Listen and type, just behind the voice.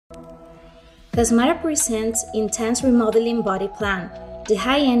Casmara presents Intense Remodeling Body Plan, the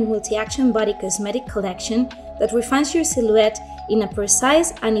high-end multi-action body cosmetic collection that refines your silhouette in a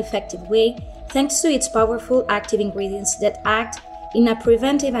precise and effective way thanks to its powerful active ingredients that act in a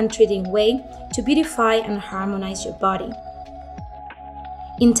preventive and treating way to beautify and harmonize your body.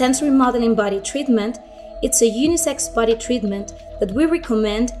 Intense Remodeling Body Treatment, it's a unisex body treatment that we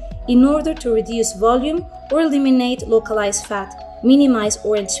recommend in order to reduce volume or eliminate localized fat, minimize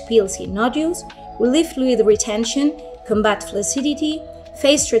orange peel skin nodules, relieve fluid retention, combat flaccidity,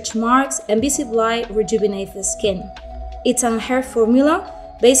 face stretch marks, and visibly rejuvenate the skin. It's a hair formula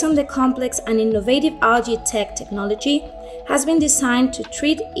based on the complex and innovative ALGAE TECH technology has been designed to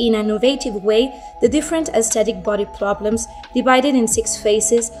treat in an innovative way the different aesthetic body problems divided in 6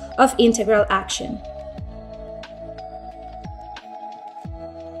 phases of integral action.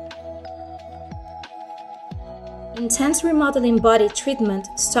 Intense Remodeling Body Treatment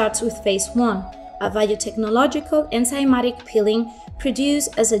starts with Phase 1, a biotechnological enzymatic peeling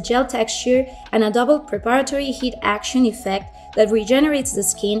produced as a gel texture and a double preparatory heat action effect that regenerates the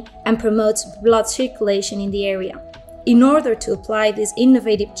skin and promotes blood circulation in the area. In order to apply this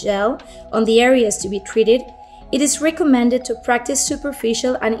innovative gel on the areas to be treated, it is recommended to practice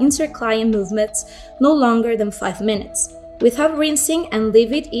superficial and interclient movements no longer than 5 minutes, without rinsing, and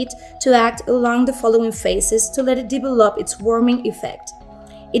leave it to act along the following phases to let it develop its warming effect.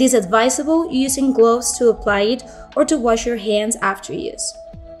 It is advisable using gloves to apply it or to wash your hands after use.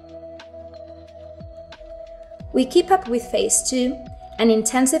 We keep up with Phase 2, an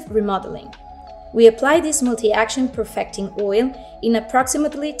intensive remodeling. We apply this multi-action perfecting oil in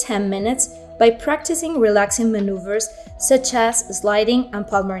approximately 10 minutes by practicing relaxing maneuvers such as sliding and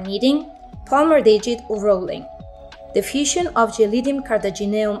palmar kneading, palmar digit or rolling. The fusion of Gelidium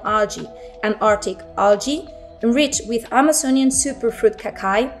cartagineum algae and Arctic algae, enriched with Amazonian superfruit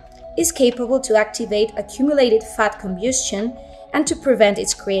cacao, is capable to activate accumulated fat combustion and to prevent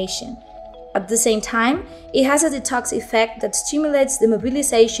its creation. At the same time, it has a detox effect that stimulates the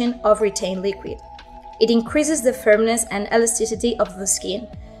mobilization of retained liquid. It increases the firmness and elasticity of the skin,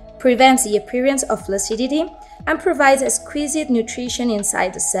 prevents the appearance of flaccidity, and provides exquisite nutrition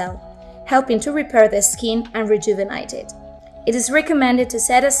inside the cell, helping to repair the skin and rejuvenate it. It is recommended to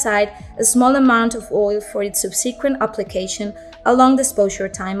set aside a small amount of oil for its subsequent application along the exposure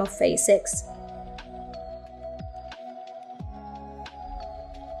time of Phase 6.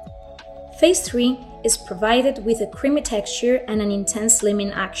 Phase 3 is provided with a creamy texture and an intense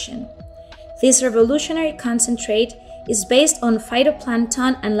slimming action. This revolutionary concentrate is based on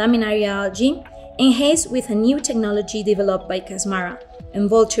phytoplankton and laminaria algae, enhanced with a new technology developed by Casmara and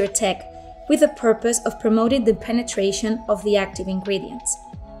Vulture Tech, with the purpose of promoting the penetration of the active ingredients.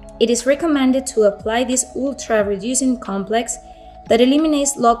 It is recommended to apply this ultra-reducing complex that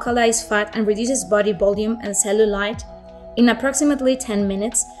eliminates localized fat and reduces body volume and cellulite in approximately 10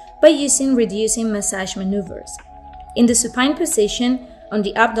 minutes by using reducing massage maneuvers. In the supine position on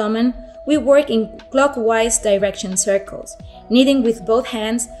the abdomen, we work in clockwise direction circles, kneading with both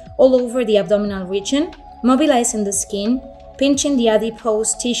hands all over the abdominal region, mobilizing the skin, pinching the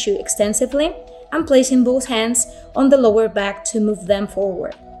adipose tissue extensively, and placing both hands on the lower back to move them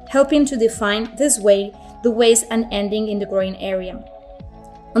forward, helping to define this way the waist and ending in the groin area.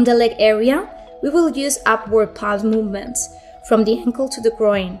 On the leg area, we will use upward palm movements from the ankle to the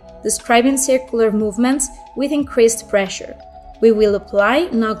groin, describing circular movements with increased pressure. We will apply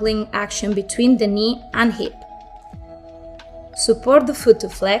knuckling action between the knee and hip. Support the foot to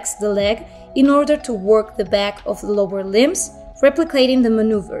flex the leg in order to work the back of the lower limbs, replicating the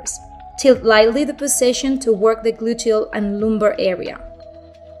maneuvers. Tilt lightly the position to work the gluteal and lumbar area.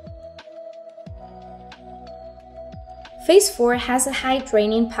 Phase 4 has a high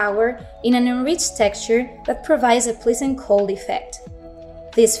draining power in an enriched texture that provides a pleasant cold effect.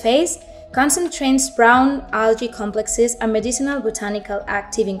 This phase concentrates brown algae complexes and medicinal botanical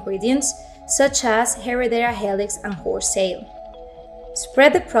active ingredients such as Heredera helix and horseale.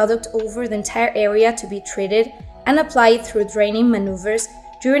 Spread the product over the entire area to be treated and apply it through draining maneuvers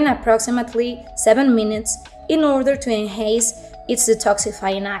during approximately 7 minutes in order to enhance its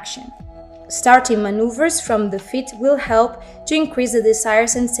detoxifying action. Starting maneuvers from the feet will help to increase the desired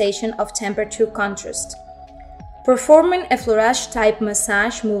sensation of temperature contrast. Performing effleurage-type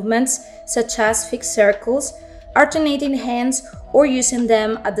massage movements such as fixed circles, alternating hands or using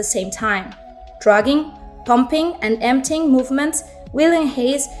them at the same time, dragging, pumping, and emptying movements will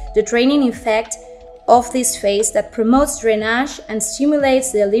enhance the draining effect of this phase that promotes drainage and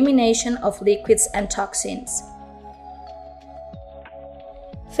stimulates the elimination of liquids and toxins.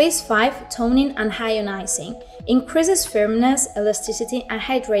 Phase 5, toning and ionizing, increases firmness, elasticity, and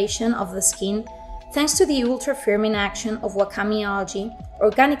hydration of the skin thanks to the ultra-firming action of wakame algae,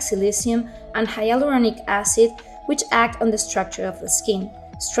 organic silicium, and hyaluronic acid, which act on the structure of the skin,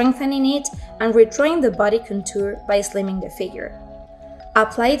 strengthening it and redrawing the body contour by slimming the figure.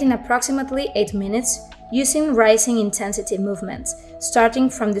 Apply it in approximately 8 minutes using rising intensity movements, starting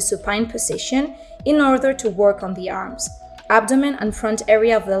from the supine position in order to work on the arms, abdomen and front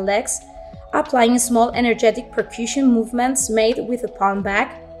area of the legs, applying small energetic percussion movements made with the palm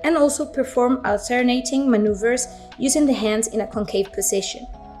back, and also perform alternating maneuvers using the hands in a concave position.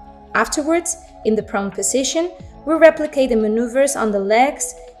 Afterwards, in the prone position, we replicate the maneuvers on the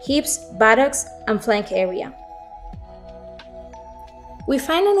legs, hips, buttocks, and flank area. We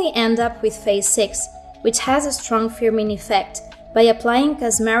finally end up with Phase 6, which has a strong firming effect by applying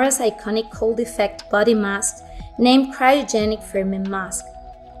Casmara's iconic cold effect body mask named Cryogenic Firming Mask.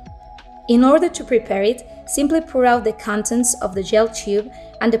 In order to prepare it, simply pour out the contents of the gel tube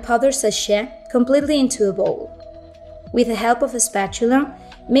and the powder sachet completely into a bowl. With the help of a spatula,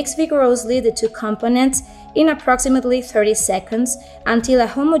 mix vigorously the two components in approximately 30 seconds until a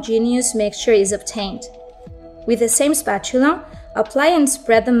homogeneous mixture is obtained. With the same spatula, apply and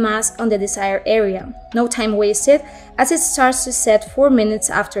spread the mask on the desired area, no time wasted as it starts to set 4 minutes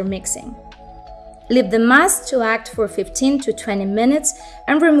after mixing. Leave the mask to act for 15 to 20 minutes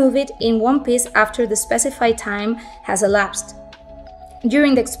and remove it in one piece after the specified time has elapsed.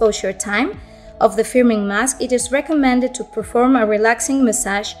 During the exposure time of the firming mask, it is recommended to perform a relaxing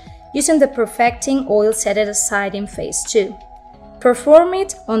massage using the perfecting oil set aside in Phase 2. Perform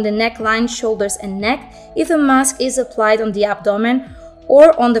it on the neckline, shoulders, and neck if the mask is applied on the abdomen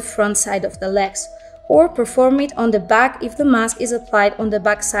or on the front side of the legs, or perform it on the back if the mask is applied on the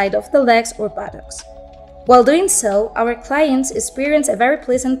back side of the legs or buttocks. While doing so, our clients experience a very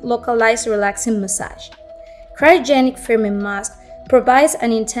pleasant localized relaxing massage. Cryogenic firming mask provides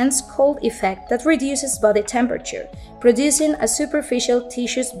an intense cold effect that reduces body temperature, producing a superficial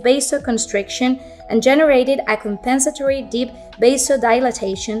tissues vasoconstriction and generated a compensatory deep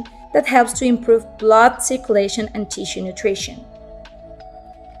vasodilatation that helps to improve blood circulation and tissue nutrition.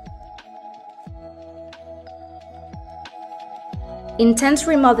 Intense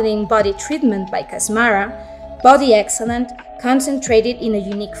Remodeling Body Treatment by Casmara, body excellent, concentrated in a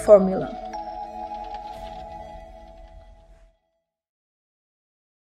unique formula.